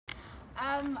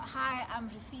Hi,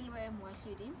 I'm Refiloe.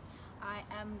 I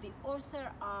am the author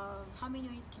of How Many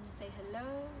Ways Can You Say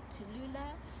Hello to Lula?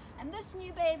 And this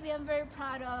new baby I'm very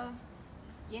proud of,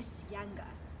 Yes Yanga.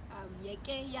 Yes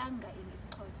Yanga in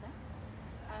isiXhosa.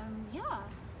 Yeah.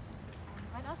 And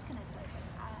what else can I tell you?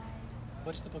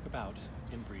 What's the book about,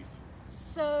 in brief?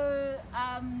 So,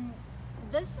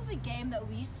 this is a game that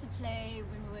we used to play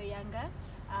when we were younger.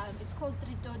 It's called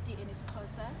Tritoti in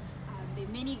isiXhosa. There are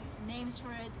many names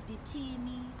for it: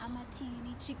 Ditini,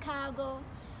 Amatini, Chicago,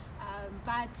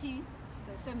 Bati.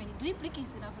 So many.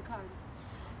 Driplikis in Afrikaans.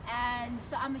 And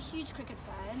so I'm a huge cricket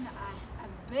fan.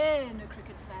 I've been a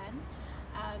cricket fan.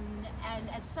 And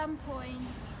at some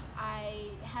point,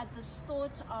 I had this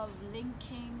thought of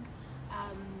linking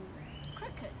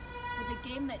cricket with a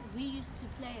game that we used to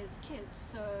play as kids.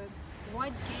 So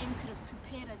what game could have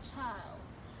prepared a child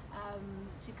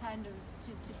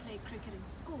to play cricket in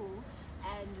school?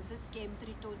 And this game,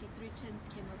 Tritoti, Three Tins,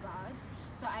 came about.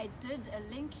 So I did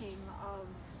a linking of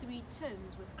three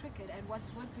tins with cricket, and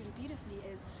what's worked really beautifully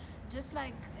is just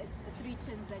like it's the three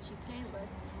tins that you play with,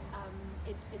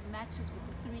 it matches with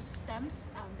the three stumps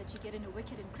that you get in a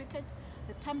wicket in cricket,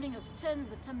 the tumbling of tins,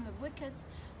 the tumbling of wickets,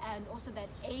 and also that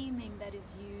aiming that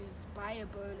is used by a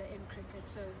bowler in cricket.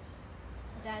 So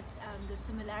that the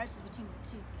similarities between the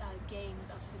two games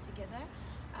I've put together.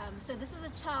 So this is a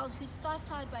child who starts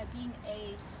out by being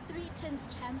a three tins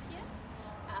champion,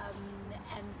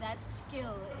 and that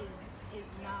skill is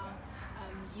now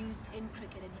used in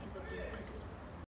cricket, and he ends up being a cricket star.